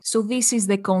So this is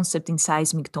the concept in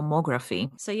seismic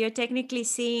tomography. So you're technically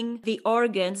seeing the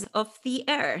organs of the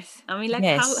Earth. I mean, like,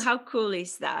 Yes. how cool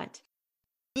is that?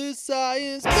 The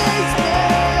Science Basement!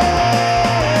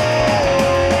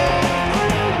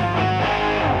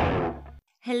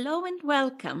 Hello and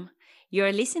welcome.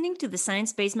 You're listening to the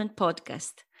Science Basement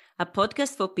podcast, a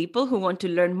podcast for people who want to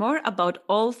learn more about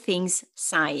all things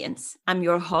science. I'm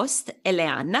your host,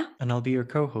 Eleanna. And I'll be your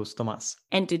co-host, Tomàs.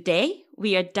 And today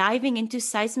we are diving into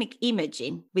seismic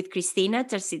imaging with Christina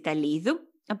Tarsitalidou,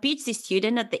 a PhD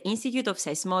student at the Institute of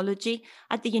Seismology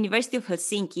at the University of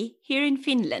Helsinki here in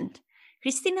Finland.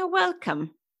 Christina,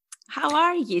 welcome. How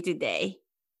are you today?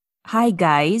 Hi,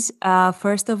 guys.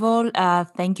 First of all,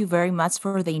 thank you very much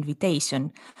for the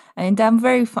invitation. And I'm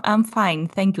fine.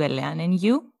 Thank you, Eleanna. And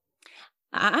you?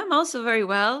 I'm also very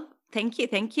well. Thank you.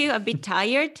 A bit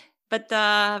tired, but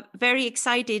very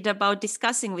excited about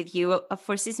discussing with you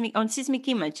on seismic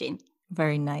imaging.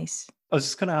 Very nice. I was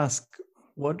just going to ask,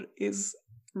 what is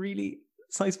really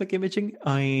seismic imaging?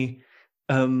 I'm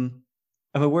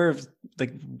aware of,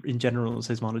 like, in general,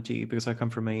 seismology because I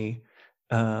come from a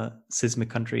seismic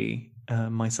country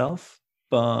myself,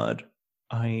 but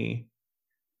I'm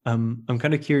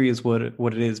kind of curious what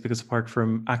it is, because apart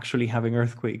from actually having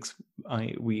earthquakes,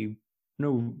 we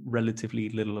know relatively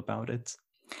little about it.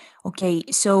 Okay,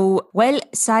 so,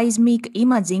 seismic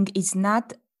imaging is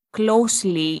not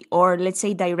closely or let's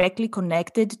say directly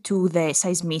connected to the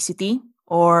seismicity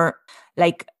or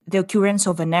like the occurrence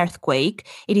of an earthquake.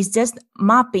 It is just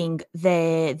mapping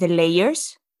the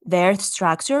layers, the earth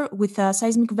structure with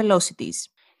seismic velocities.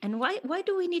 And why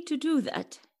do we need to do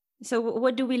that? So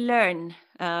what do we learn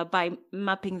by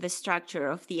mapping the structure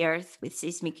of the Earth with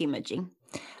seismic imaging?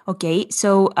 Okay,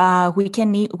 so we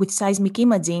can, with seismic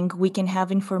imaging, we can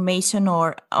have information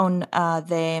on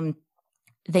the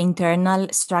internal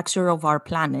structure of our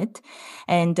planet.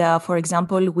 And for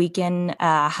example, we can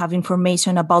have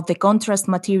information about the contrast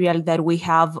material that we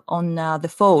have on the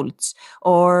faults,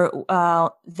 or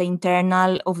the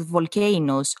internal of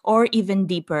volcanoes, or even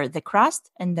deeper, the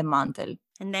crust and the mantle.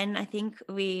 And then I think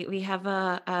we have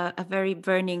a very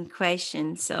burning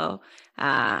question. So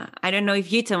I don't know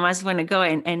if you, Tomàs, want to go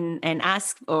and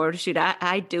ask, or should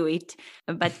I do it?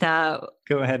 But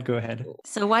Go ahead.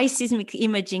 So why seismic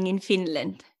imaging in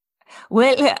Finland?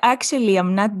 Well, actually,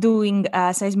 I'm not doing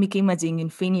seismic imaging in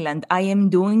Finland. I am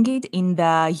doing it in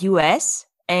the US.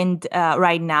 And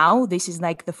right now, this is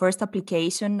like the first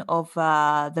application of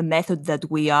the method that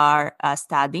we are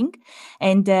studying.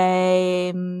 And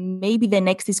maybe the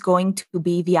next is going to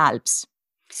be the Alps.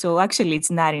 So actually,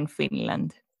 it's not in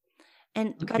Finland.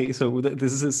 So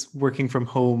this is working from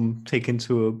home taken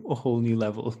to a whole new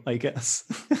level, I guess.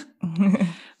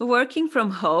 Working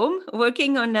from home,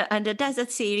 working on the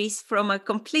desert series from a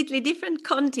completely different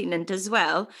continent as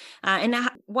well. And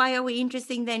why are we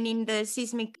interested then in the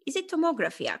seismic? Is it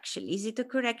tomography, actually? Is it a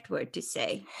correct word to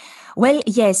say? Well,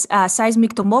 yes,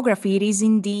 seismic tomography, it is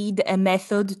indeed a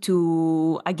method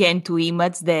to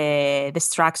image the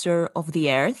structure of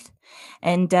the Earth.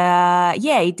 And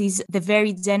it is the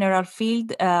very general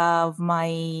field of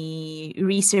my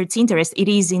research interest. It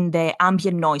is in the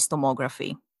ambient noise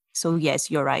tomography. So yes,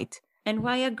 you're right. And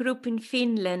why a group in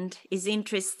Finland is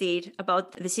interested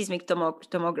about the seismic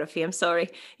tomography,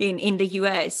 in the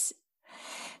US?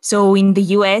 So in the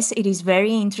US, it is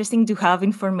very interesting to have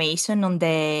information on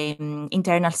the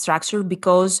internal structure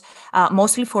because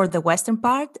mostly for the western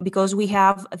part, because we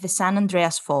have the San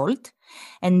Andreas Fault,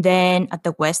 and then at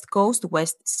the west coast,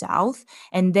 west-south,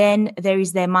 and then there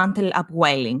is the mantle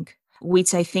upwelling,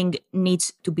 which I think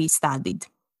needs to be studied.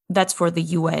 That's for the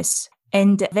US.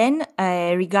 And then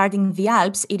regarding the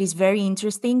Alps, it is very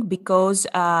interesting because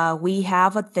we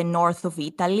have at the north of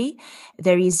Italy,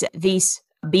 there is this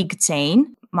big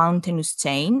chain, mountainous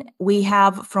chain. We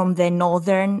have from the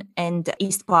northern and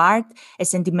east part a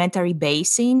sedimentary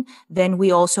basin. Then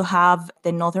we also have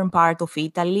the northern part of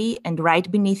Italy, and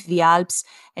right beneath the Alps,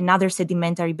 another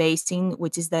sedimentary basin,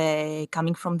 which is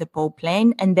coming from the Po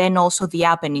Plain, and then also the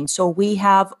Apennines. So we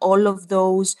have all of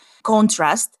those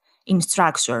contrasts in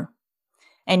structure.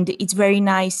 And it's very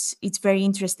nice. It's very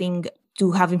interesting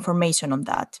to have information on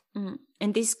that. Mm.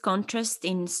 And this contrast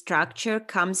in structure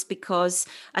comes because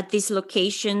at these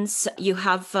locations you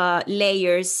have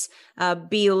layers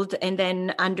built, and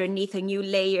then underneath a new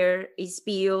layer is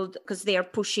built because they are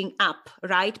pushing up,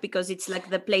 right? Because it's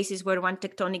like the places where one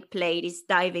tectonic plate is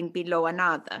diving below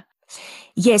another.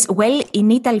 Yes. Well, in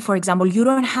Italy, for example, you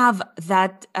don't have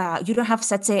that. You don't have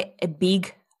such a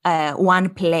big one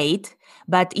plate,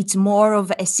 but it's more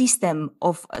of a system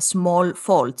of small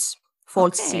faults.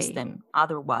 fault system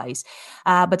otherwise.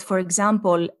 But for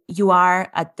example, you are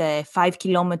at the 5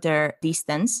 kilometer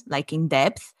distance, like in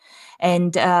depth,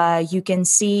 and you can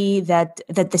see that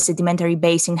the sedimentary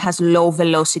basin has low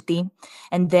velocity.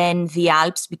 And then the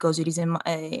Alps, because it is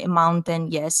a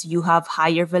mountain, yes, you have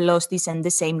higher velocities, and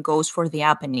the same goes for the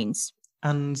Apennines.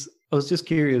 And I was just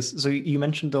curious. So you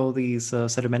mentioned all these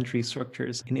sedimentary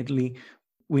structures in Italy.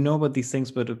 We know about these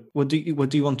things, but what do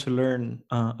you want to learn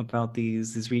about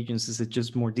these regions? Is it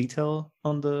just more detail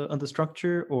on the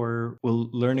structure, or will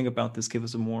learning about this give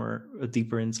us a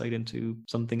deeper insight into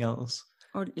something else?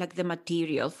 Or like the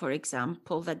material, for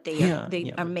example, that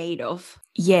they are made of?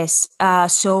 Yes.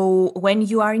 So when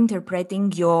you are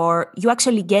interpreting you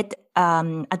actually get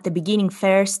at the beginning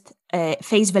first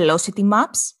phase velocity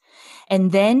maps.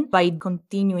 And then by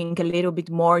continuing a little bit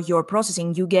more your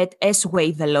processing, you get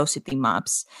S-wave velocity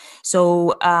maps.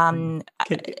 So can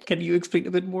you explain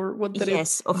a bit more what that is?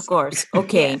 Yes, of course.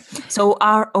 Okay. So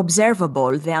our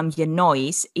observable, the ambient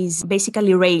noise, is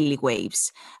basically Rayleigh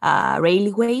waves.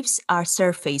 Rayleigh waves are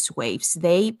surface waves.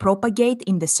 They propagate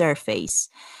in the surface.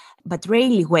 But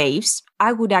Rayleigh waves,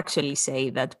 I would actually say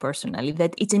that personally,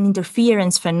 that it's an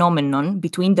interference phenomenon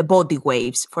between the body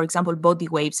waves. For example, body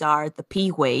waves are the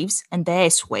P waves and the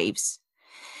S waves.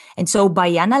 And so by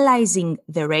analyzing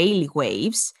the Rayleigh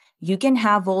waves, you can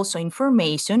have also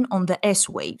information on the S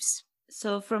waves.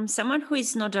 So from someone who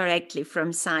is not directly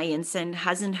from science and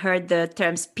hasn't heard the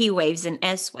terms P waves and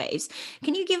S waves,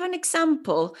 can you give an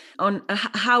example on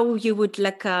how you would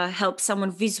help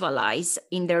someone visualize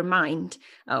in their mind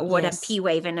what a P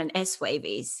wave and an S wave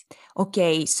is?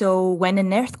 Okay, so when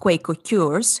an earthquake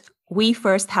occurs, we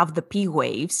first have the P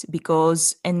waves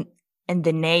because, and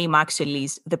the name actually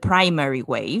is the primary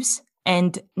waves.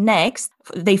 And next,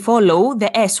 they follow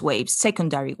the S waves,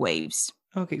 secondary waves.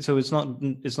 Okay, so it's not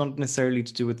necessarily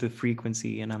to do with the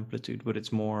frequency and amplitude, but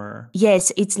it's more... Yes,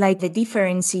 it's like the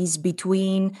differences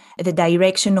between the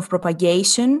direction of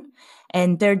propagation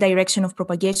and their direction of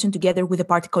propagation together with the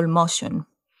particle motion.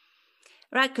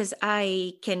 Right, because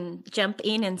I can jump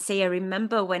in and say I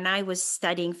remember when I was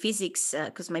studying physics,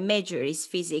 because my major is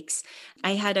physics,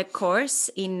 I had a course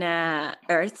in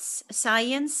earth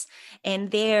science,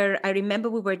 and there I remember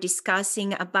we were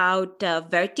discussing about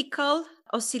vertical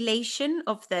oscillation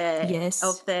of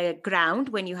the ground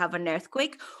when you have an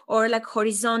earthquake, or like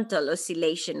horizontal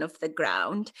oscillation of the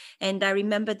ground. And I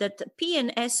remember that P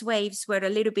and S waves were a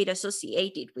little bit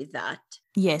associated with that.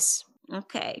 Yes.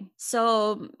 Okay,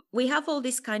 so we have all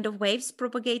these kind of waves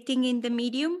propagating in the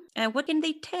medium. What can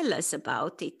they tell us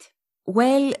about it?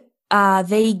 Well,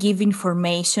 they give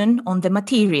information on the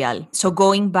material. So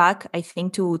going back, I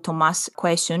think, to Tomás'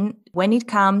 question, when it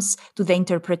comes to the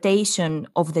interpretation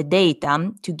of the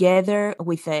data together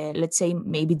with, let's say,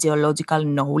 maybe geological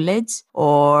knowledge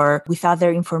or with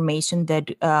other information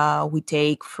that we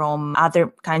take from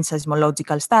other kinds of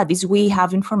seismological studies, we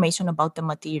have information about the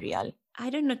material. I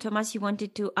don't know, Tomás, you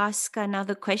wanted to ask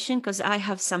another question because I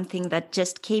have something that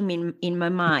just came in my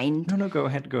mind. No, go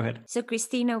ahead. So,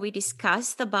 Christina, we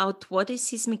discussed about what is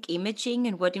seismic imaging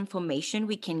and what information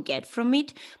we can get from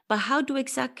it, but how do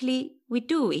exactly we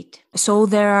do it? So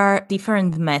there are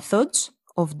different methods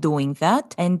of doing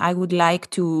that. And I would like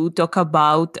to talk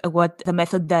about what the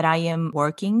method that I am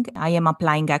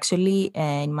applying actually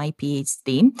in my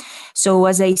PhD. So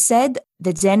as I said,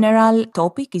 the general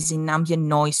topic is in ambient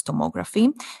noise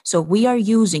tomography. So we are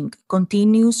using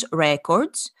continuous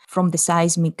records from the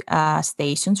seismic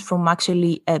stations, from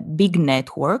actually big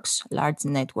networks, large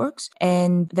networks.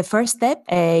 And the first step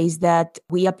is that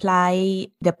we apply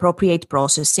the appropriate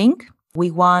processing. We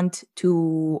want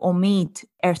to omit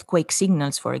earthquake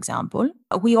signals, for example.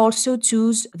 We also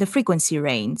choose the frequency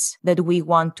range that we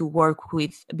want to work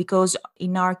with, because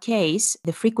in our case,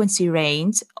 the frequency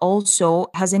range also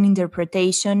has an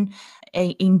interpretation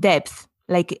in depth,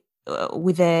 like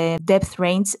with a depth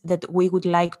range that we would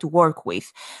like to work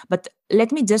with. But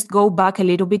let me just go back a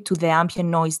little bit to the ambient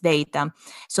noise data.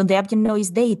 So the ambient noise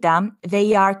data,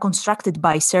 they are constructed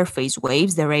by surface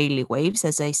waves, the Rayleigh waves,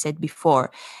 as I said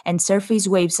before. And surface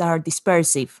waves are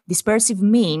dispersive. Dispersive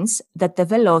means that the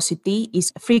velocity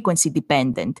is frequency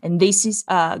dependent. And this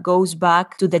goes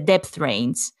back to the depth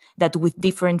range, that with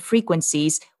different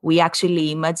frequencies, we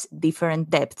actually image different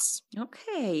depths.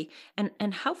 Okay.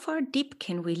 And how far deep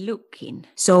can we look in?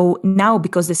 So now,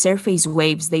 because the surface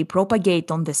waves, they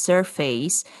propagate on the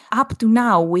surface, up to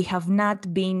now, we have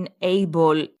not been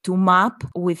able to map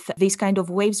with this kind of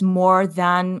waves more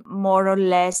than more or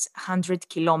less 100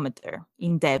 kilometer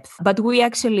in depth. But we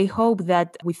actually hope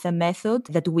that with the method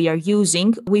that we are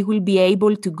using, we will be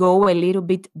able to go a little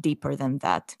bit deeper than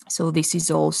that. So this is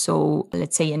also,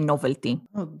 let's say, a novelty.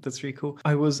 Oh, that's really cool.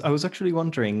 I was actually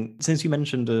wondering, since you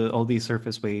mentioned all these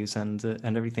surface waves and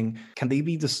everything, can they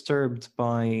be disturbed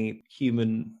by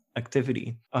human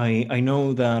activity? I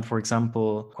know that, for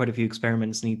example, quite a few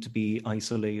experiments need to be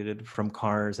isolated from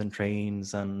cars and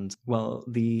trains, and well,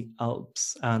 the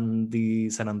Alps and the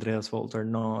San Andreas Fault are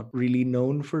not really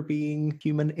known for being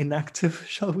human inactive,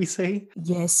 shall we say?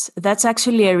 Yes, that's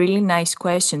actually a really nice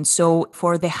question. So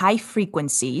for the high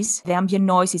frequencies, the ambient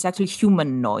noise is actually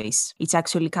human noise. It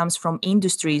actually comes from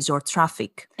industries or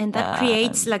traffic. And that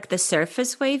creates like the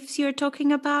surface waves you're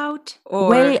talking about? Or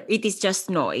Well, it is just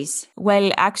noise?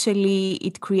 Well, actually,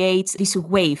 it creates this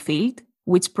wave field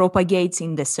which propagates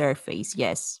in the surface,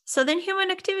 yes. So then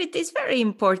human activity is very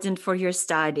important for your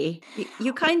study.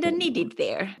 You kind of need it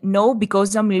there. No,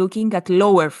 because I'm looking at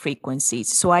lower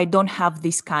frequencies, so I don't have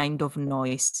this kind of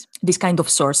noise, this kind of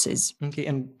sources. Okay,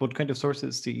 and what kind of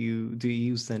sources do you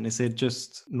use then? Is it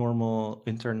just normal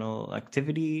internal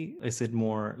activity? Is it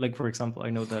more like, for example,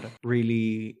 I know that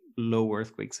really low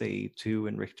earthquakes, say 2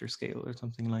 in Richter scale or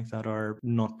something like that, are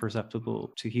not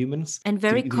perceptible to humans. And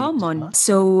very common.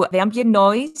 So the ambient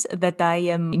noise that I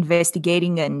am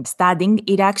investigating and studying,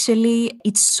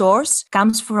 its source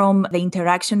comes from the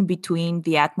interaction between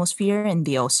the atmosphere and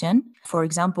the ocean. For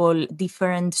example,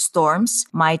 different storms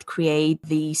might create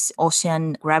these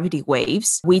ocean gravity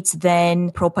waves, which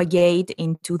then propagate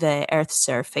into the Earth's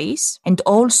surface. And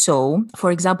also,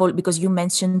 for example, because you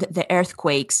mentioned the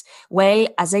earthquakes, well,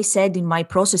 as I said in my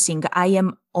processing, I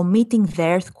am omitting the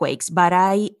earthquakes, but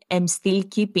I am still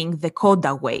keeping the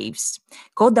coda waves.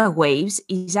 Coda waves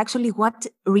is actually what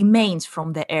remains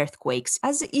from the earthquakes.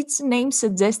 As its name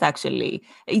suggests, actually,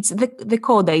 it's the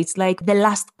coda. It's like the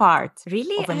last part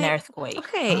really? of an earthquake.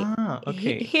 Okay.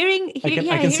 Okay.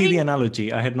 I can see the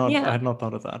analogy. I had not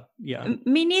thought of that. Yeah.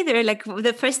 Me neither. Like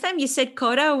the first time you said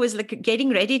coda, I was like getting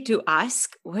ready to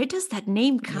ask, where does that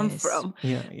name come from?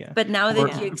 Yeah. But now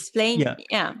that you explained,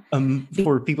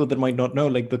 for people that might not know,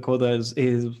 like the coda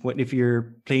is what, if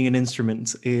you're playing an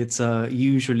instrument, it's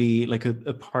usually like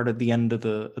a part at the end of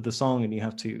the song, and you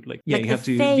have to you have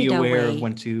to be aware of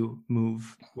when to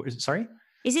move. Sorry?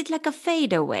 Is it like a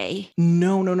fade away?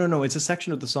 No. It's a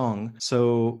section of the song.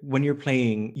 So when you're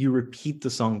playing, you repeat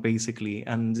the song basically.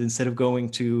 And instead of going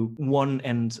to one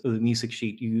end of the music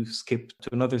sheet, you skip to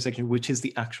another section, which is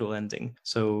the actual ending.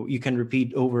 So you can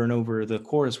repeat over and over the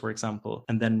chorus, for example,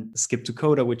 and then skip to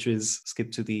coda, which is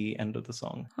skip to the end of the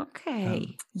song.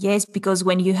 Okay. Yes, because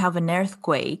when you have an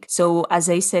earthquake, so as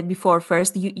I said before,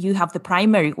 first you have the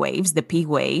primary waves, the P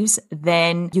waves,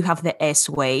 then you have the S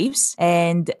waves,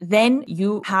 and then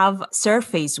you have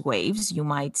surface waves. You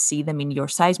might see them in your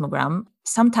seismogram.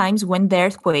 Sometimes when the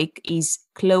earthquake is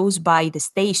close by the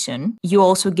station, you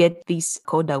also get these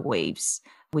coda waves,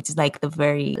 which is like the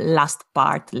very last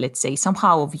part, let's say,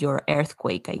 somehow of your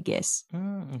earthquake, I guess.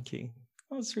 Okay.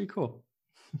 Oh, that's really cool.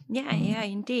 Yeah,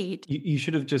 indeed. You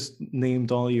should have just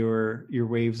named all your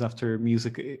waves after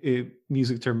music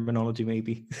terminology,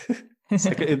 maybe.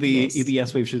 Like the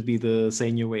S wave should be the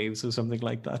Senya waves or something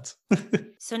like that.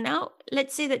 So now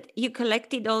let's say that you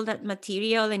collected all that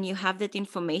material and you have that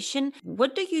information.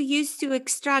 What do you use to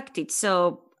extract it?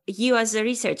 So you as a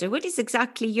researcher, what is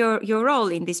exactly your role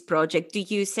in this project? Do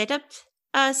you set up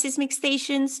seismic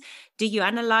stations? Do you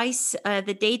analyze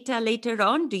the data later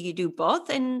on? Do you do both?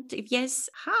 And if yes,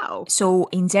 how? So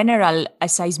in general, a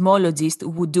seismologist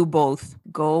would do both,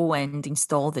 go and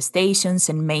install the stations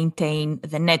and maintain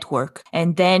the network,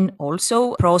 and then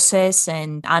also process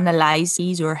and analyze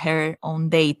his or her own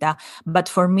data. But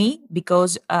for me,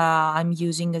 because I'm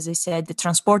using, as I said, the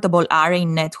transportable array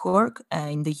network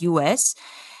in the US,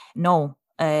 no.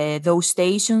 Those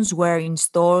stations were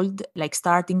installed like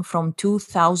starting from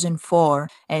 2004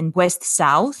 and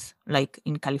west-south, like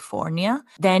in California.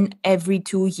 Then every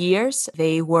 2 years,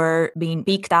 they were being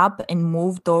picked up and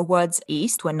moved towards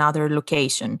east to another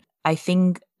location. I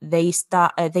think they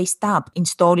stopped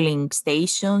installing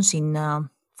stations in,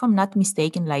 if I'm not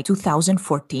mistaken, like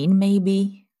 2014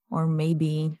 maybe, or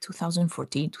maybe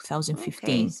 2014,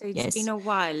 2015. Okay, so it's been a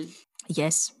while.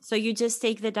 Yes. So you just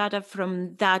take the data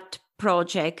from that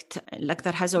project, like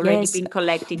that has already been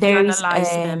collected, to analyze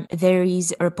them. There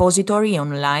is a repository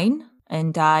online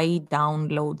and I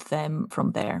download them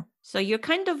from there. So you're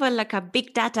kind of like a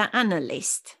big data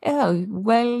analyst. Oh,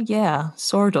 well, yeah,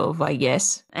 sort of, I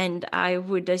guess. And I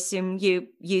would assume you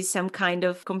use some kind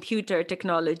of computer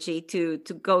technology to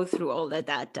go through all the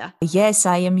data. Yes,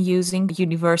 I am using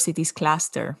university's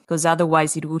cluster because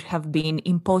otherwise it would have been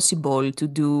impossible to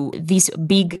do this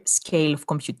big scale of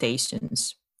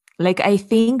computations. Like, I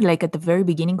think, like at the very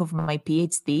beginning of my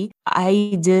PhD,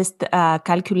 I just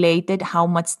calculated how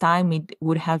much time it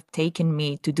would have taken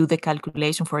me to do the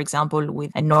calculation, for example,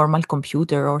 with a normal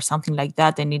computer or something like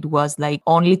that. And it was like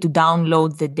only to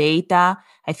download the data.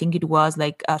 I think it was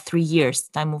like 3 years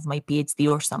time of my PhD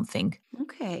or something.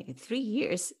 Okay, 3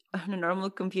 years on a normal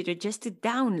computer just to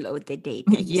download the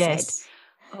data, you Yes.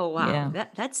 said. Oh, wow. Yeah.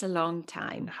 That's a long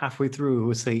time. Halfway through, it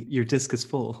would say, your disk is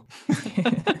full.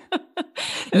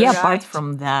 Yeah, apart Right.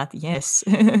 from that, yes.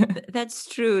 That's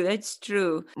true. That's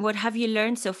true. What have you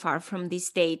learned so far from this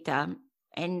data?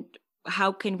 And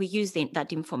how can we use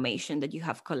that information that you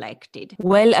have collected?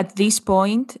 Well, at this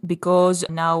point, because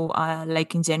now,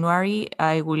 like in January,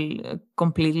 I will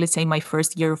complete, let's say, my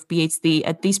first year of PhD.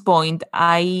 At this point,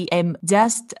 I am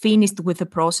just finished with the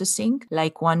processing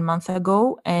like 1 month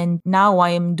ago. And now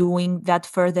I am doing that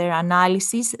further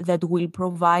analysis that will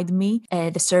provide me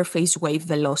the surface wave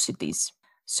velocities.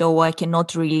 So I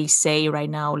cannot really say right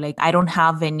now, like I don't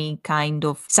have any kind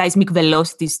of seismic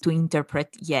velocities to interpret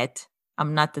yet.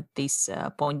 I'm not at this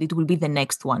point. It will be the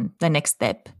next one, the next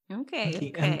step.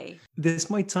 Okay. And this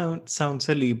might sound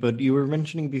silly, but you were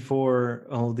mentioning before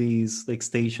all these like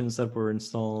stations that were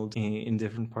installed in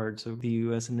different parts of the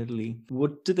US and Italy.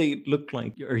 What do they look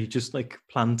like? Are you just like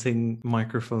planting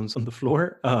microphones on the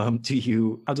floor? How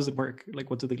does it work? Like,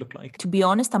 what do they look like? To be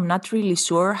honest, I'm not really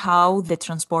sure how the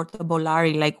transportable are,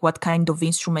 like what kind of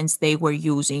instruments they were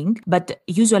using. But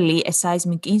usually a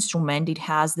seismic instrument, it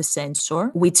has the sensor,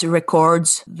 which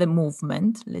records the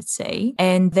movement, let's say.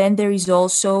 And then there is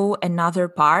also another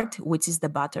part, which is the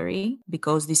battery,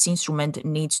 because this instrument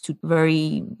needs to,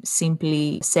 very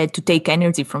simply said, to take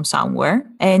energy from somewhere.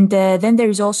 And then there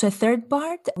is also a third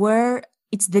part where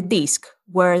it's the disk,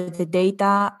 where the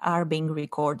data are being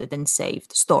recorded and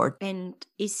saved, stored. And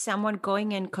is someone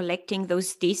going and collecting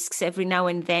those disks every now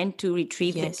and then to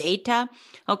retrieve Yes. the data?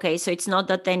 Okay, so it's not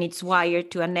that then it's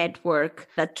wired to a network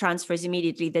that transfers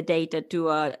immediately the data to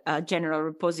a general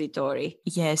repository.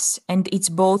 Yes, and it's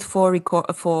both for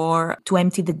to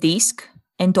empty the disk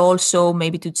and also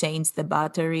maybe to change the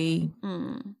battery.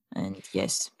 And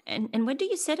yes. And when do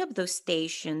you set up those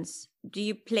stations? Do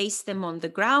you place them on the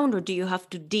ground or do you have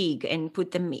to dig and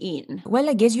put them in? Well,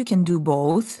 I guess you can do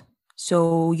both.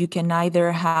 So you can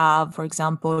either have, for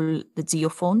example, the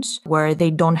geophones where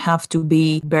they don't have to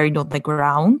be buried on the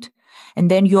ground. And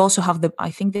then you also have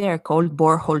I think they are called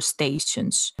borehole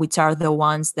stations, which are the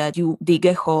ones that you dig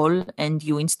a hole and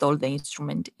you install the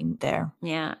instrument in there.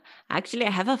 Yeah, actually,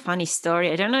 I have a funny story.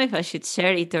 I don't know if I should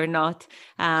share it or not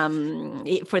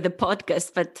for the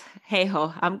podcast, but hey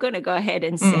ho, I'm going to go ahead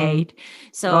and say it.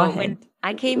 So when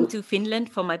I came to Finland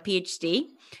for my PhD,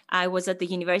 I was at the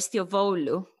University of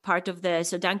Oulu, part of the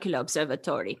Sodankylä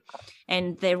Observatory.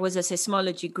 And there was a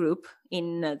seismology group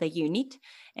in the unit.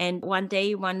 And one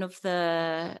day, one of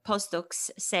the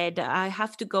postdocs said, I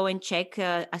have to go and check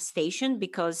a station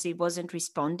because it wasn't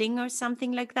responding or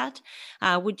something like that.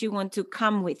 Would you want to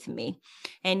come with me?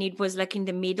 And it was like in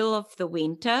the middle of the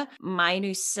winter,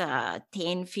 minus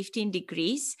 10, 15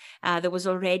 degrees. There was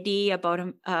already about,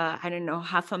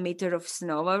 half a meter of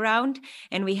snow around.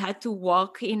 And we had to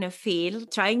walk in a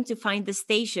field trying to find the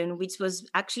station, which was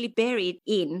actually buried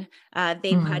in.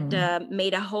 They had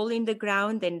made a hole in the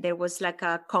ground and there was like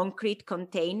a concrete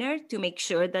container to make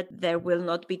sure that there will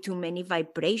not be too many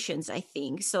vibrations, I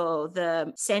think. So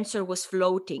the sensor was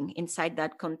floating inside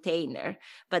that container.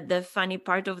 But the funny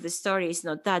part of the story is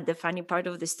not that. The funny part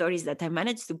of the story is that I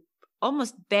managed to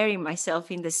almost bury myself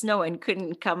in the snow and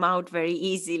couldn't come out very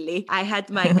easily. I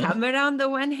had my camera on the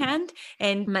one hand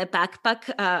and my backpack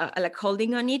like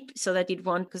holding on it so that it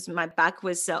won't, because my back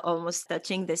was almost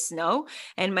touching the snow.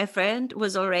 And my friend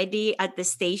was already at the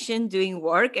station doing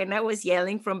work and I was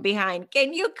yelling from behind,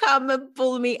 can you come and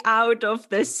pull me out of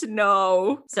the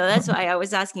snow? So that's why I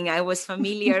was asking. I was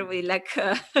familiar with like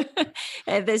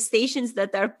the stations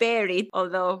that are buried,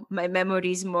 although my memory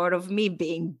is more of me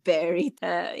being buried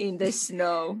in the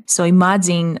snow. So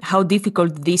imagine how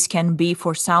difficult this can be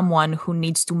for someone who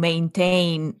needs to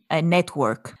maintain a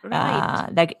network. Right.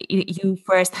 Like you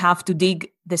first have to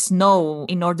dig the snow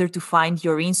in order to find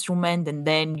your instrument, and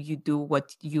then you do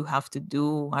what you have to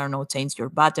do. I don't know, change your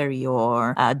battery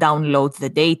or download the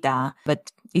data.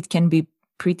 But it can be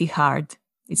pretty hard.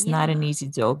 It's not an easy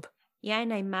job. Yeah,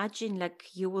 and I imagine like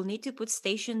you will need to put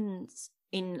stations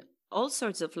in all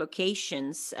sorts of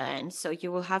locations, and so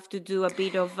you will have to do a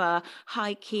bit of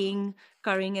hiking,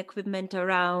 carrying equipment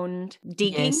around,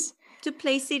 digging Yes. to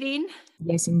place it in.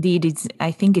 Yes, indeed.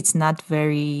 I think it's not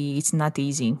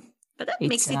easy. But that It's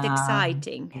makes it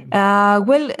exciting.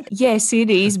 well, yes, it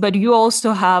is, but you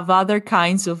also have other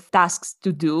kinds of tasks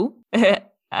to do.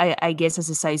 I guess as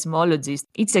a seismologist,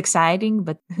 it's exciting,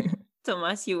 but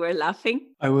Tomás, you were laughing.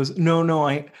 I was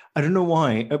I don't know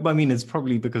why. I mean, it's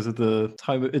probably because of the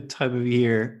time of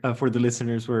year for the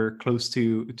listeners. We're close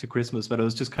to Christmas, but I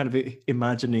was just kind of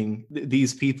imagining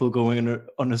these people going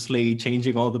on a sleigh,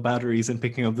 changing all the batteries and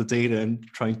picking up the data and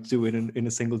trying to do it in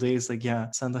a single day. It's like, yeah,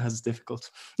 Santa has it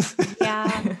difficult.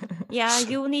 Yeah,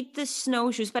 you need the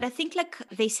snowshoes, but I think like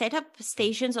they set up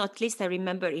stations, or at least I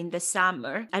remember in the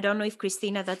summer. I don't know if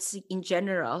Christina, that's in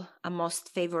general a most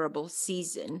favorable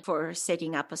season for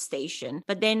setting up a station.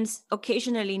 But then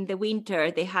occasionally in the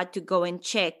winter, they had to go and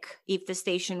check if the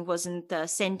station wasn't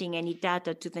sending any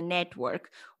data to the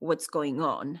network, what's going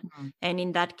on. And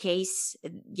in that case,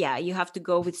 yeah, you have to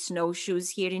go with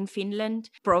snowshoes here in Finland.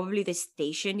 Probably the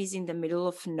station is in the middle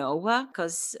of nowhere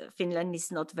because Finland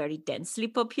is not very densely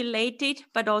populated,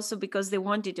 but also because they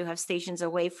wanted to have stations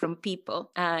away from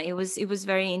people. It was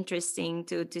very interesting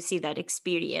to see that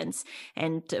experience.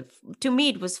 And to me,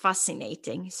 it was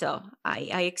fascinating. So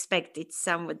I expect it's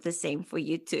somewhat the same for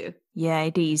you too. yeah,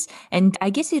 it is. And I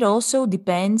guess it also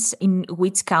depends in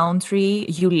which country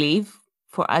you live.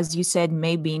 For, as you said,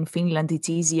 maybe in Finland it's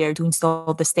easier to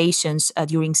install the stations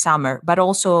during summer, but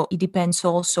also it depends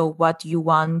also what you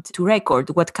want to record,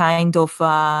 what kind of,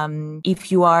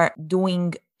 if you are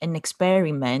doing an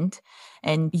experiment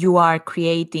and you are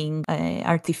creating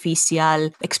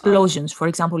artificial explosions. For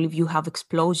example, if you have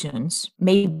explosions,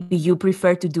 maybe you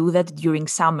prefer to do that during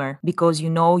summer because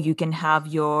you can have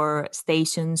your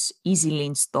stations easily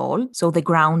installed. So the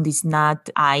ground is not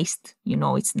iced,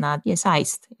 it's not,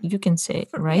 iced, you can say,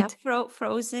 right? Yeah,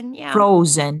 frozen, yeah.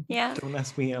 Frozen. Yeah. Don't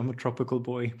ask me, I'm a tropical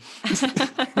boy.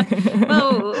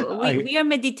 Well, we are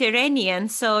Mediterranean,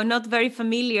 so not very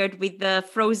familiar with the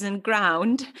frozen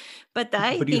ground. But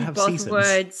I think both seasons.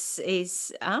 Words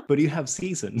is... But you have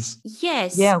seasons.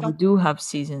 Yes. Yeah, we do have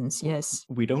seasons, yes.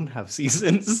 We don't have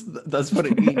seasons. That's what I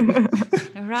mean.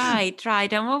 Right.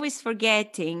 I'm always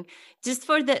forgetting. Just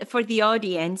for the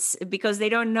audience, because they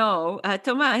don't know.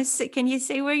 Tomás, can you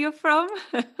say where you're from?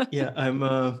 Yeah,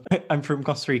 I'm from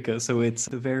Costa Rica, so it's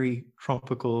a very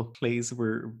tropical place.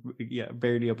 We're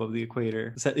barely above the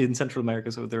equator in Central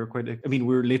America, so they're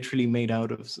we're literally made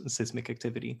out of seismic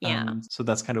activity. Yeah. So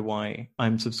that's kind of why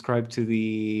I'm subscribed to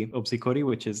the Observatory,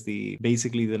 which is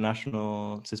basically the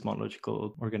National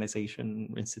Seismological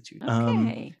Organization Institute.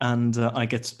 Okay. And I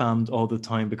get spammed all the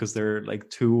time because there are like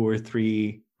 2 or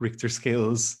 3 Richter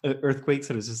scales earthquakes,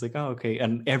 and it's just like, oh, okay.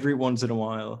 And every once in a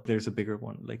while there's a bigger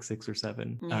one, like 6 or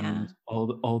 7. Yeah. And all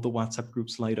the WhatsApp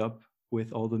groups light up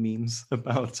with all the memes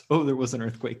about, oh, there was an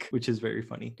earthquake, which is very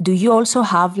funny. Do you also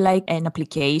have like an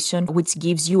application which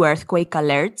gives you earthquake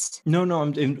alerts? No,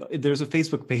 there's a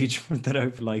Facebook page that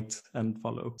I've liked and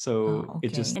follow. So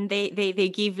it just... And they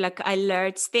give like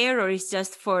alerts there, or it's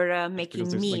just for making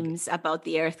memes about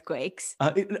the earthquakes?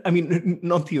 not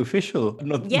the official,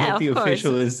 not the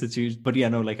official institute, but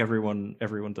like everyone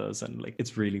does, and like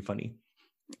it's really funny.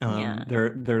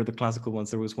 They're the classical ones.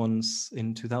 There was once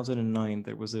in 2009,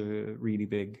 there was a really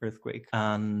big earthquake,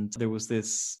 and there was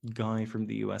this guy from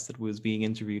the US that was being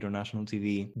interviewed on national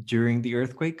TV during the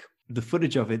earthquake. The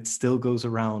footage of it still goes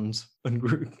around on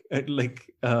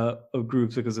of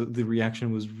groups because the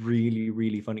reaction was really,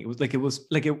 really funny. It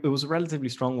was a relatively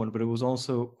strong one, but it was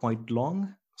also quite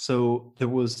long, so there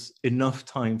was enough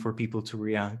time for people to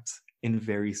react in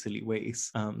very silly ways.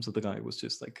 So the guy was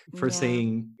just like first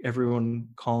saying, everyone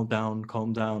calm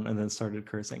down, and then started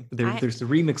cursing. There's the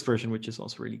remix version, which is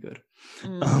also really good.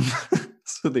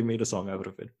 So they made a song out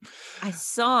of it. A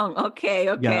song? Okay.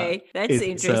 Yeah, that's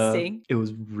interesting. It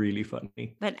was really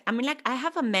funny. But I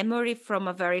have a memory from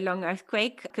a very long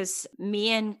earthquake, because me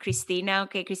and Christina,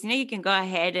 Christina, you can go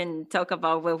ahead and talk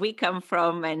about where we come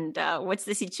from and what's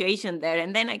the situation there.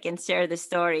 And then I can share the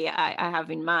story I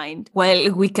have in mind.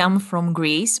 Well, we come from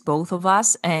Greece, both of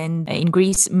us. And in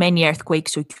Greece, many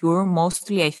earthquakes occur,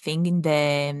 mostly, I think, in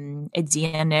the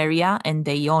Aegean area and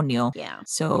the Ionio. Yeah.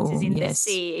 So, it is in the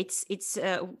sea. It's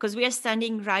because we are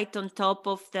standing right on top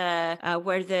of the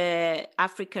where the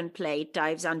African plate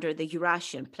dives under the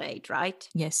Eurasian plate, right?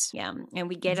 Yes. Yeah, and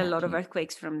we get a lot of Exactly.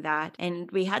 earthquakes from that. And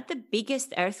we had the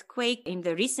biggest earthquake in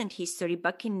the recent history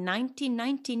back in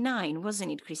 1999,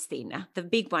 wasn't it, Christina? The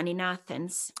big one in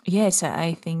Athens. Yes,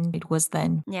 I think it was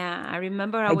then. Yeah, I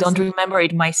remember I don't remember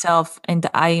it myself. And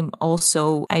I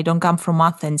don't come from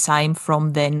Athens. I'm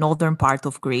from the northern part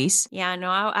of Greece. Yeah, no,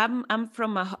 I'm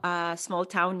from a small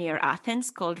town near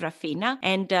Athens called Rafina,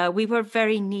 and we were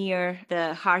very near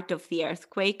the heart of the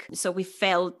earthquake, so we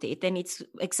felt it, and it's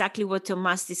exactly what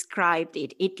Tomàs described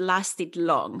it. It lasted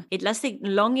long. It lasted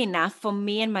long enough for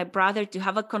me and my brother to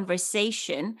have a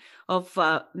conversation of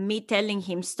me telling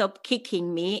him stop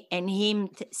kicking me, and him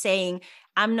saying,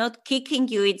 I'm not kicking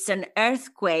you, it's an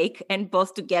earthquake. And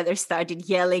both together started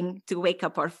yelling to wake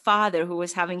up our father, who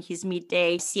was having his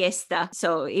midday siesta.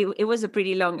 So it was a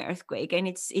pretty long earthquake. And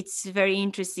it's very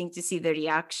interesting to see the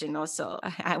reaction also.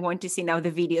 I want to see now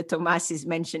the video Tomàs is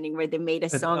mentioning where they made a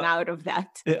song out of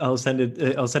that. I'll send it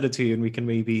to you, and we can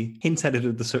maybe hint at it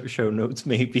in the show notes,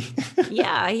 maybe.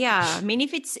 yeah. I mean,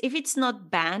 if it's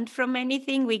not banned from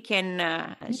anything, we can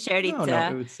share it.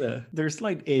 No, it's there's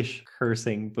slight-ish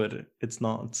cursing, but it's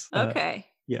not. Okay.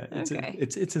 Yeah, it's Okay.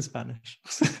 it's in Spanish.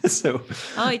 So.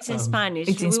 Oh, it's in Spanish.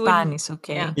 It's in Spanish,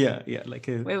 okay. Yeah, like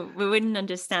we wouldn't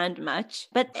understand much.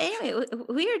 But anyway,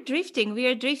 we are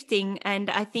drifting, and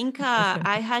I think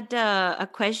I had a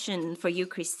question for you,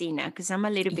 Christina, because I'm a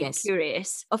little bit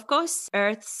curious. Of course,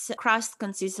 Earth's crust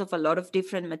consists of a lot of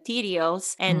different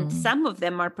materials, and some of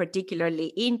them are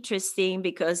particularly interesting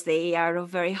because they are of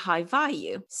very high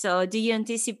value. So do you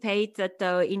anticipate that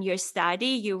in your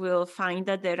study you will find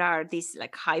that there are these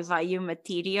like high value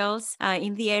materials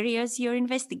in the areas you're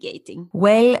investigating?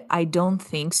 Well, I don't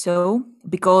think so,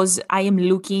 because I am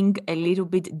looking a little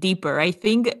bit deeper. I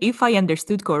think if I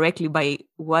understood correctly by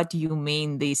what you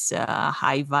mean, these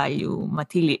high value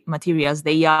materials,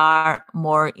 they are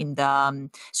more in the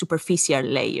superficial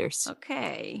layers.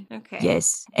 Okay.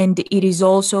 Yes. And it is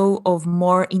also of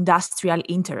more industrial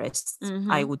interest,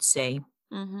 I would say.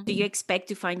 Do you expect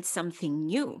to find something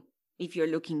new if you're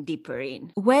looking deeper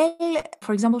in? Well,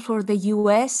 for example, for the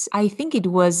US, I think it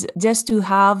was just to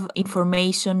have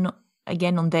information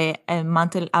again on the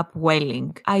mantle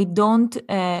upwelling. We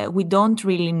don't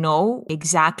really know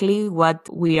exactly what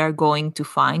we are going to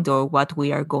find or what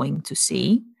we are going to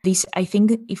see. This, I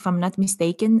think, if I'm not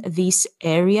mistaken, this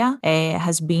area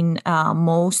has been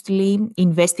mostly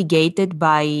investigated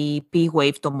by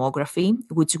P-wave tomography,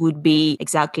 which would be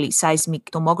exactly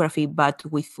seismic tomography, but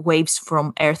with waves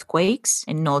from earthquakes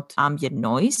and not ambient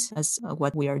noise, as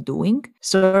what we are doing.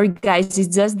 Sorry, guys,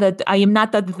 it's just that I am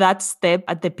not at that step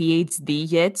at the PhD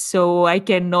yet, so I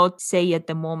cannot say at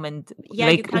the moment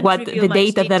what the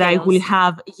data that I will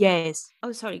have. Yes.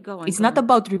 Oh, sorry, go on. It's not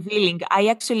about revealing. I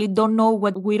actually don't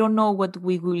know we don't know what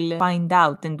we will find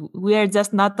out, and we are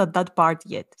just not at that part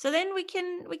yet. So then we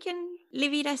can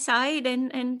leave it aside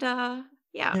and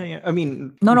Yeah. I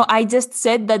mean, no. I just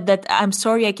said that I'm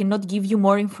sorry, I cannot give you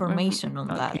more information on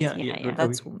that. Yeah.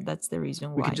 That's the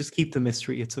reason why. We can just keep the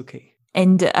mystery. It's okay.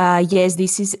 And yes,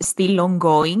 this is still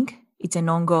ongoing. It's an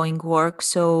ongoing work.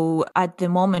 So at the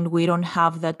moment, we don't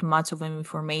have that much of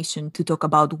information to talk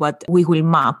about what we will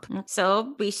map.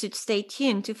 So we should stay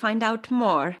tuned to find out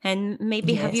more and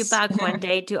maybe have you back one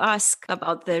day to ask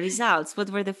about the results. What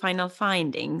were the final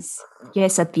findings?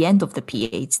 Yes, at the end of the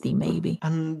PhD, maybe.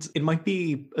 And it might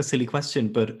be a silly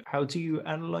question, but how do you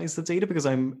analyze the data? Because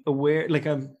I'm aware,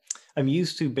 I'm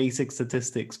used to basic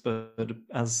statistics, but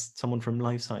as someone from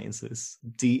life sciences,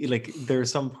 there are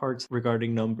some parts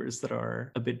regarding numbers that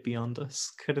are a bit beyond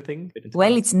us, kind of thing.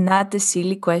 Well, it's not a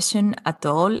silly question at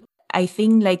all. I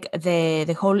think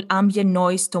the whole ambient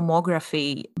noise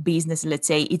tomography business, let's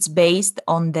say, it's based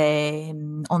on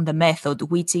the method,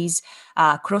 which is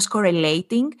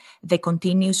cross-correlating the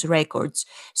continuous records.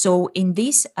 So in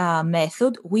this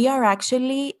method, we are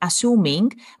actually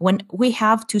assuming when we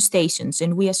have two stations,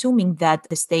 and we're assuming that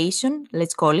the station,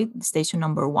 let's call it the station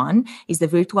number 1, is the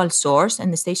virtual source,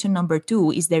 and the station number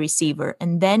 2 is the receiver,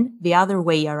 and then the other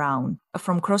way around.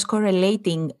 From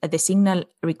cross-correlating the signal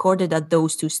recorded at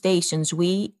those two stations,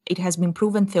 it has been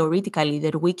proven theoretically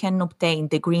that we can obtain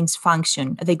the Green's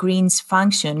function. The Green's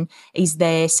function is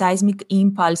the seismic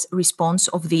impulse response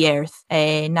of the Earth.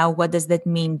 Now, what does that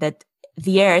mean? That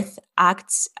the Earth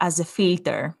acts as a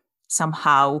filter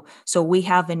somehow. So we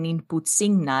have an input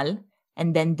signal,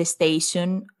 and then the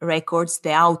station records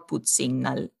the output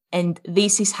signal. And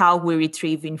this is how we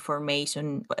retrieve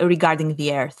information regarding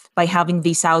the Earth, by having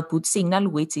this output signal,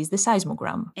 which is the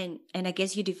seismogram. And I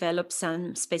guess you develop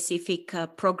some specific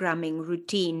programming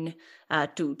routine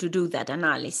to do that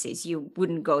analysis. You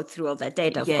wouldn't go through all that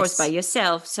data, of course, by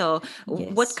yourself. So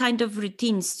what kind of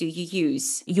routines do you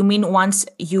use? You mean once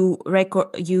you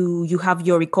you have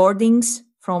your recordings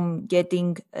from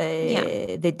getting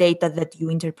the data that you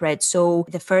interpret. So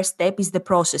the first step is the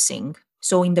processing.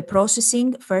 So in the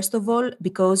processing, first of all,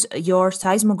 because your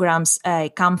seismograms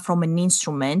come from an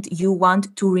instrument, you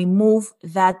want to remove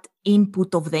that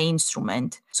input of the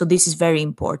instrument. So this is very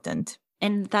important.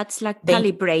 And that's like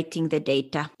calibrating the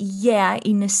data. Yeah,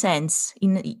 in a sense.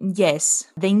 Yes,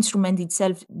 the instrument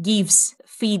itself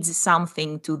feeds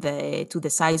something to the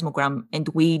seismogram, and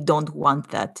we don't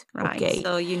want that. Right. Okay.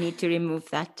 So you need to remove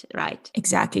that. Right.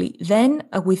 Exactly. Then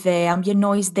with the ambient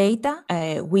noise data,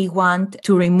 we want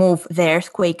to remove the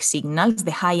earthquake signals,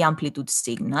 the high amplitude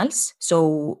signals.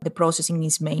 So the processing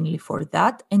is mainly for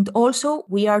that. And also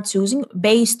we are choosing,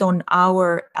 based on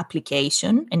our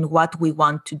application and what we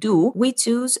want to do, we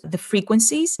choose the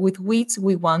frequencies with which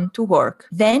we want to work.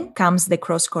 Then comes the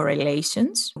cross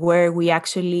correlations, where we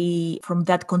actually, from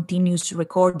that continuous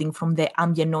recording from the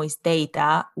ambient noise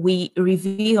data, we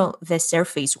reveal the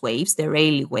surface waves, the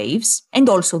Rayleigh waves, and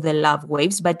also the love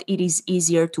waves, but it is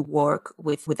easier to work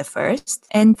with the first.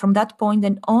 And from that point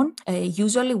and on,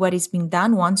 usually what is being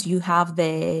done once you have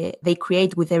they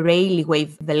create with the Rayleigh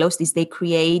wave velocities, they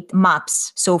create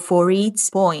maps. So for each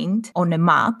point on a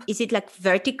map. Is it like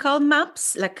vertical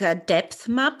maps, like depth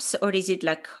maps, or is it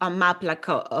like a map like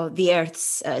the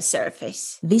Earth's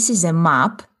surface? This is a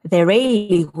map. The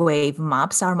Rayleigh wave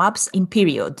maps are maps in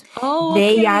period. Oh,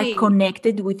 They are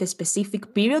connected with a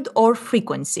specific period or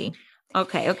frequency.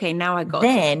 Okay, now I got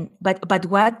it. But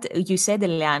what you said,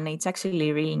 Eleanna, it's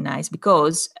actually really nice,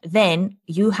 because then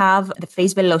you have the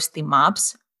phase velocity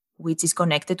maps, which is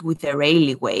connected with the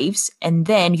Rayleigh waves, and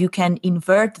then you can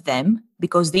invert them,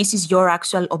 because this is your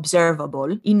actual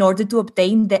observable, in order to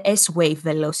obtain the S-wave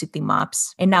velocity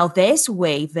maps. And now the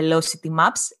S-wave velocity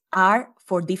maps are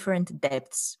for different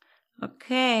depths.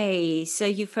 Okay, so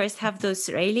you first have those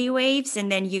Rayleigh waves,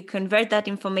 and then you convert that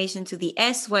information to the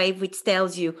S-wave, which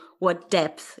tells you what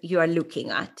depth you are looking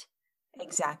at.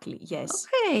 Exactly, yes.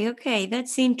 Okay,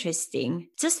 that's interesting.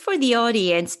 Just for the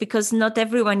audience, because not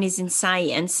everyone is in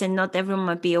science and not everyone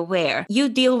might be aware, you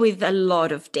deal with a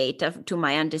lot of data, to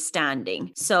my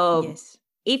understanding. So yes.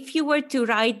 If you were to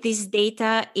write this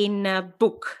data in a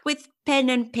book with pen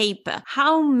and paper,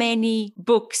 how many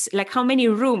books, like how many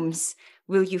rooms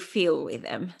will you fill with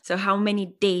them? So how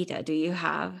many data do you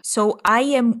have? So I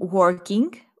am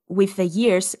working with the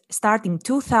years starting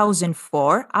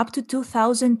 2004 up to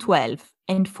 2012.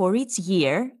 And for each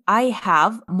year, I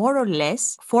have more or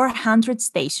less 400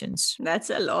 stations. That's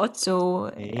a lot.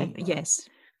 So yes.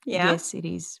 Yeah. Yes, it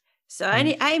is. So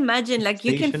I imagine like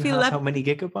you can fill up... How many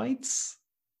gigabytes?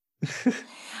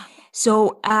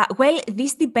 So,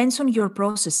 this depends on your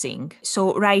processing.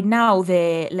 So right now,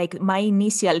 my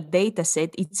initial data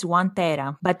set, it's 1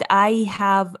 tera, but I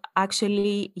have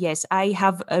actually,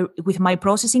 with my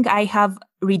processing, I have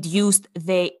reduced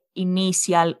the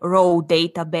initial raw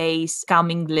database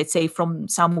coming, let's say, from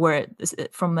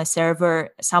a server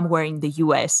somewhere in the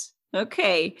US.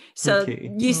 Okay. So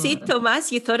you see,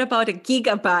 Tomás, you thought about a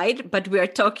gigabyte, but we are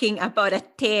talking about a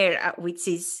tera, which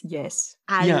is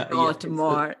a lot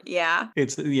more.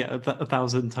 It's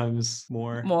 1,000 times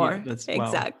more. More. Yeah,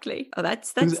 Exactly. Wow. Oh,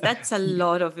 that's a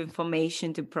lot of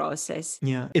information to process.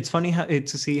 Yeah. It's funny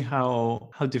to see how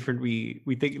different we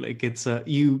think. Like it's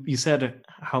you said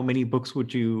how many books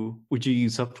would you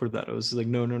use up for that? I was like,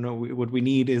 no. What we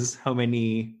need is how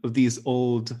many of these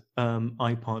old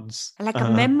iPods. Like a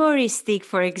memory stick,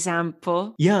 for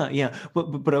example. Yeah.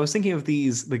 But I was thinking of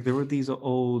these, like there were these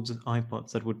old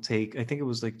iPods that would take, I think it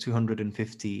was like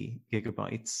 250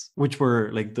 gigabytes, which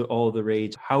were like all the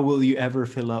rage. How will you ever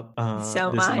fill up so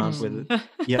this much. amount with it?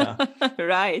 Yeah.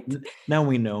 Right. Now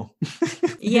we know.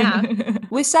 Yeah.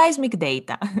 With seismic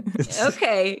data.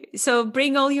 Okay. So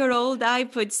bring all your old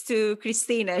iPods to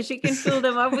Christina. She can fill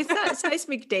them up with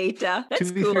seismic data. That's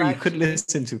to be cool, fair, actually. you could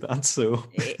listen to that, so...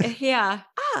 Yeah.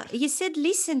 You said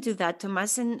listen to that,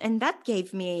 Tomás, and that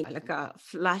gave me like a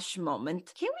flash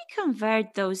moment. Can we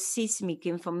convert those seismic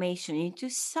information into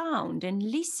sound and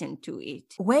listen to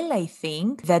it? Well, I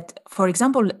think that, for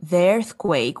example,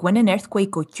 when an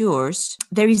earthquake occurs,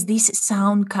 there is this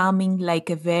sound coming like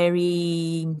a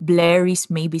very blurry this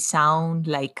maybe sound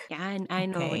like... Yeah, and I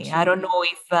know what Okay, you I don't mean. know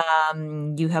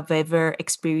if you have ever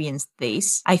experienced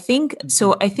this. I think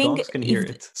so. I think dogs can hear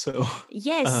it. So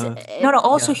Yes. no,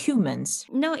 also yeah. humans.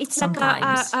 No, it's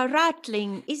Sometimes. like a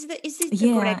rattling. Is it the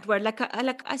Yeah. correct word? Like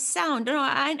a sound. No,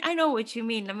 I know what you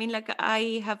mean. I mean, like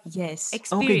I have Yes.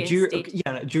 experienced it.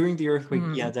 Yeah, during the earthquake,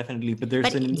 yeah, definitely. But there's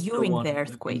But another during one the like,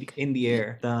 earthquake. in the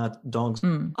air that dogs.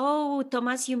 Oh,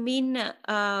 Thomas, you mean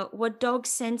what dogs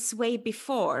sense way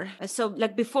before? So,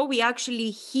 like before we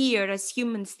actually hear as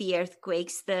humans the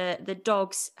earthquakes, the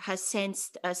dogs has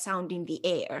sensed a sound in the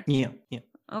air. Yeah.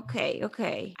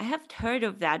 Okay. I haven't heard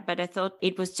of that, but I thought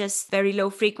it was just very low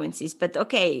frequencies. But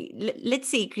okay, let's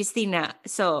see, Christina.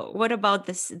 So, what about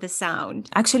the sound?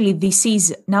 Actually, this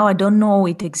is now I don't know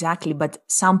it exactly, but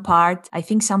I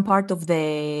think some part of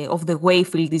the wave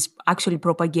field is actually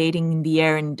propagating in the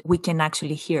air, and we can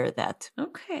actually hear that.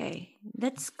 Okay,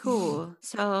 that's cool.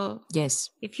 So, Yes.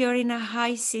 if you're in a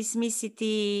high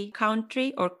seismicity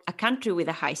country or a country with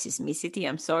a high seismicity,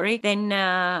 I'm sorry, then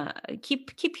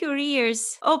keep your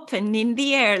ears open in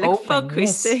the air, like Open,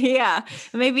 focused. yes. Yeah,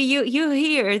 maybe you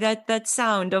hear that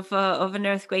sound of an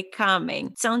earthquake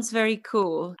coming. Sounds very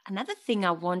cool. Another thing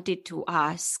I wanted to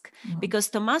ask, because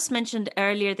Tomás mentioned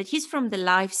earlier that he's from the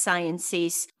life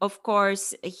sciences. Of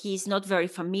course, he's not very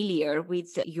familiar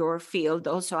with your field.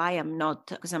 Also, I am not,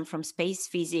 because I'm from space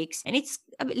physics, and it's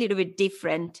a little bit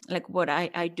different, like what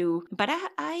I do. But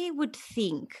I would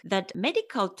think that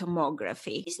medical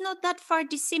tomography is not that far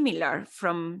dissimilar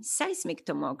from seismic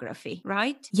tomography,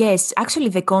 right? Yes, actually,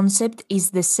 the concept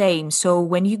is the same. So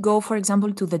when you go, for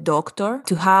example, to the doctor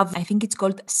to have, I think it's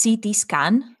called CT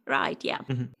scan. Right, yeah.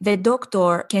 The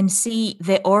doctor can see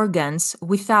the organs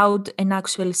without an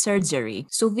actual surgery.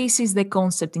 So this is the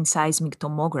concept in seismic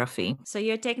tomography. So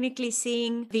you're technically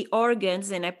seeing the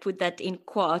organs, and I put that in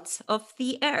quotes, of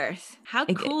the earth. How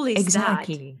cool is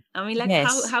exactly. that? I mean, like,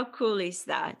 Yes. how cool is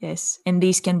that? Yes, and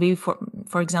this can be,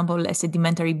 for example, a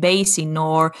sedimentary basin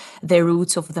or the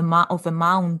roots of of a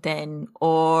mountain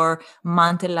or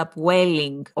mantle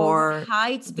upwelling Or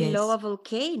heights below yes. a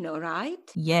volcano,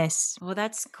 right? Yes. Oh,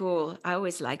 that's cool. I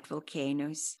always liked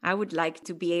volcanoes. I would like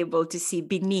to be able to see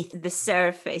beneath the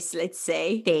surface, let's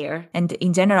say, there. And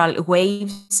in general,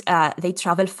 waves, they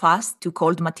travel fast to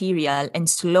cold material and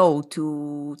slow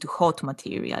to hot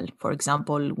material. For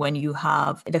example, when you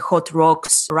have the hot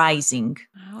rocks rising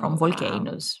from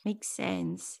volcanoes. Wow. Makes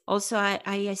sense. Also,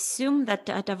 I assume that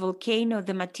at a volcano,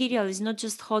 the material is not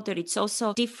just hotter, it's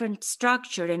also different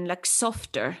structure and like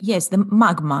softer. Yes, the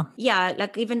magma. Yeah,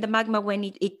 like even the magma, when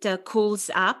it cools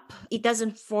up, it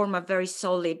doesn't form a very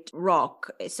solid rock.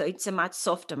 So it's a much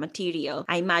softer material,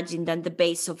 I imagine, than the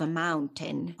base of a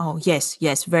mountain. Oh, yes,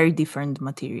 very different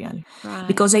material. Right.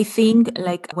 Because I think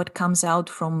like what comes out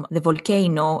from the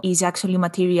volcano is actually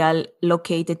material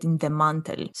located in the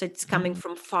mantle. So it's coming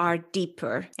from far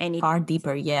deeper. Far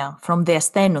deeper, yeah, from the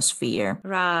asthenosphere.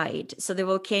 Right. So the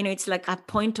volcano, it's like a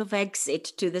point of exit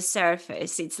to the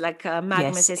surface. It's like a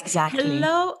magma says, exactly.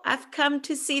 hello, I've come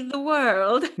to see the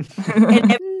world.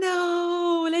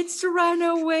 No, let's run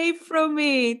away from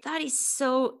it. That is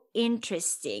so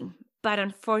interesting. But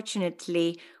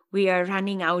unfortunately, we are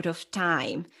running out of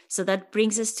time. So that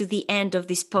brings us to the end of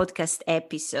this podcast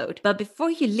episode. But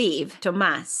before you leave,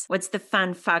 Tomás, what's the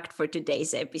fun fact for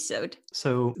today's episode?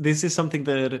 So this is something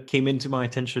that came into my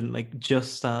attention like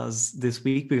just as this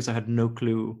week, because I had no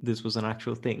clue this was an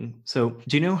actual thing. So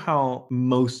do you know how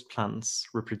most plants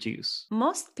reproduce?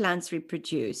 Most plants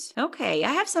reproduce. Okay,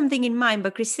 I have something in mind,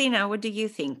 but Christina, what do you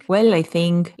think? Well, I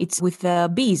think it's with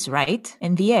the bees, right?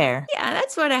 And the air. Yeah,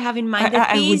 that's what I have in mind. The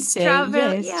bees would say,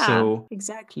 travel. yes. Yeah, So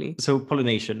exactly. So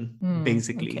pollination,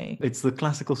 basically. Okay. It's the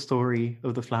classical story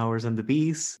of the flowers and the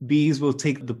bees. Bees will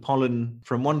take the pollen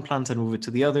from one plant and move it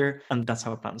to the other, and that's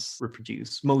how plants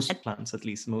reproduce. Most plants, at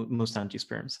least, most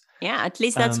angiosperms. Yeah, at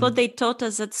least that's what they taught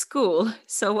us at school.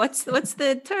 So what's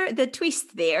the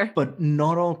twist there? But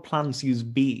not all plants use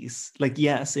bees. Like,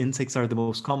 yes, insects are the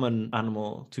most common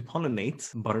animal to pollinate.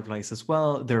 Butterflies as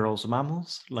well. There are also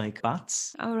mammals, like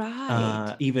bats. All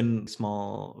right. Even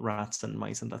small rats and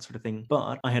mice and that sort of thing.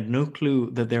 But I had no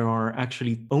clue that there are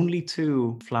actually only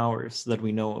 2 flowers that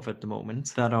we know of at the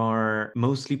moment that are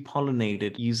mostly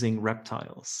pollinated using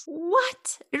reptiles.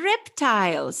 What?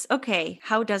 Reptiles? Okay,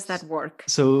 how does that work?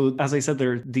 So, as I said,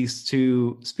 there are these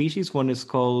 2 species. One is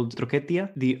called Trochetia,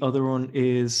 the other one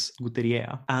is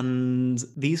Guteriea. And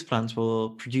these plants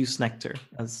will produce nectar,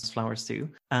 as flowers do.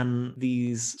 And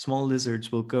these small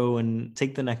lizards will go and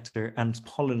take the nectar, and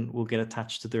pollen will get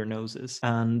attached to their noses.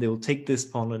 And they will take this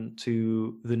pollen pollen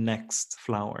to the next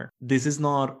flower. This is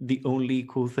not the only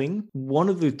cool thing. One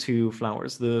of the two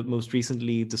flowers, the most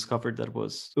recently discovered, it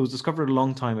was discovered a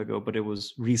long time ago, but it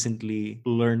was recently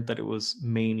learned that it was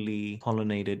mainly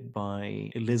pollinated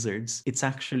by lizards. It's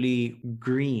actually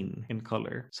green in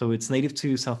color. So it's native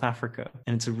to South Africa,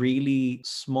 and it's a really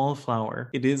small flower.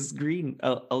 It is green.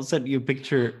 I'll send you a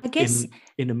picture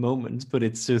in a moment, but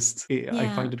it's just, I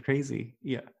find it crazy.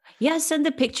 Yeah. Yeah, send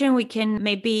the picture and we can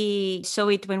maybe show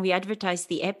it when we advertise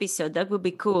the episode. That would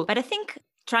be cool. But I think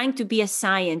trying to be a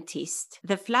scientist,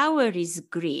 the flower is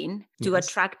green to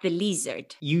attract the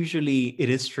lizard. Usually it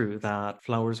is true that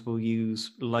flowers will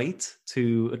use light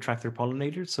to attract their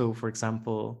pollinators. So for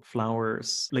example,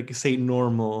 flowers, like say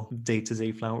normal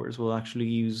day-to-day flowers, will actually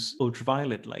use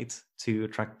ultraviolet light to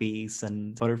attract bees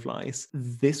and butterflies.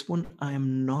 This one, I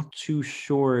am not too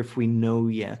sure if we know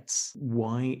yet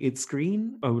why it's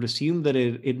green. I would assume that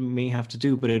it may have to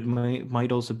do, but it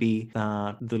might also be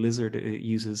that the lizard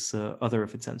uses other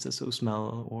of its senses, so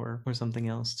smell or something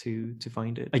else to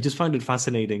find it. I just find it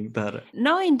fascinating that...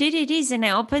 No, indeed it is. And I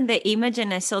opened the image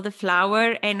and I saw the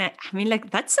flower, and I mean,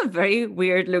 like, that's a very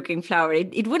weird looking flower.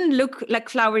 It wouldn't look like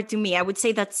flower to me. I would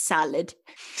say that's salad.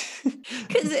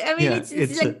 Because I mean,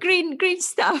 it's like green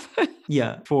stuff.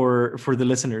 Yeah, for the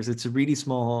listeners, it's a really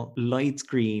small light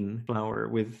green flower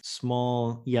with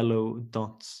small yellow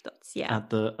dots at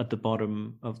the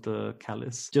bottom of the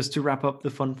callus. Just to wrap up the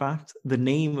fun fact, the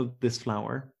name of this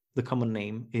flower, the common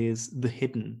name, is the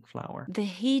hidden flower. The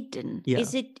hidden? Yeah.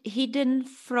 Is it hidden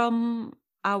from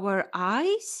our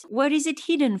eyes? Where is it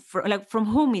hidden from? Like, from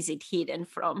whom is it hidden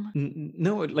from?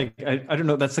 No, like I don't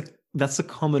know. That's a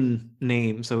common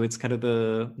name, so it's kind of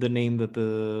the name that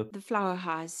the flower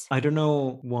has. I don't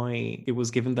know why it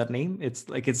was given that name.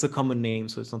 It's a common name,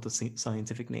 so it's not the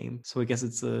scientific name. So I guess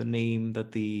it's a name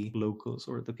that the locals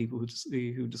or the people who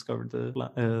discovered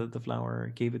the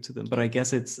flower gave it to them. But I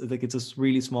guess it's a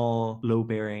really small,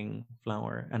 low-bearing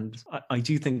flower, and I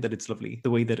do think that it's lovely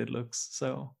the way that it looks.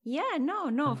 So yeah, no,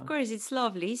 of course it's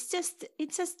lovely. It's just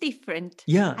different.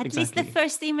 Yeah, at least the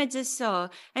first image I saw,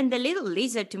 and the little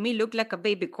lizard to me looked like a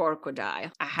baby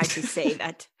crocodile. I had to say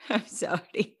that. I'm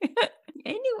sorry.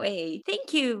 Anyway,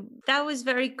 thank you. That was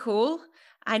very cool.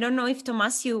 I don't know if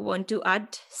Tomás, you want to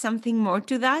add something more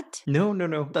to that? No.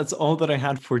 That's all that I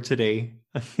had for today.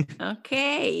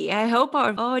 Okay. I hope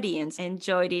our audience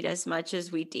enjoyed it as much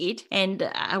as we did. And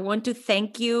I want to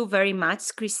thank you very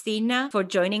much, Christina, for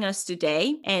joining us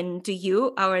today. And to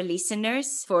you, our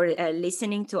listeners, for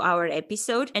listening to our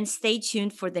episode. And stay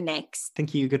tuned for the next.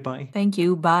 Thank you. Goodbye. Thank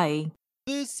you. Bye.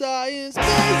 The Science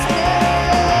Basement.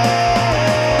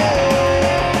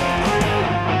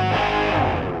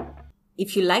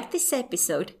 If you liked this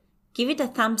episode, give it a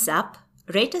thumbs up,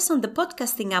 rate us on the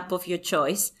podcasting app of your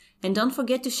choice, and don't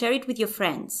forget to share it with your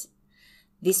friends.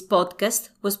 This podcast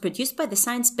was produced by the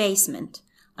Science Basement,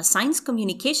 a science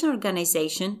communication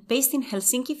organization based in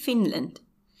Helsinki, Finland.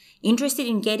 Interested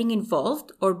in getting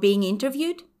involved or being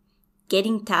interviewed? Get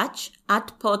in touch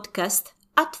at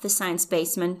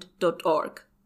podcast@thesciencebasement.org.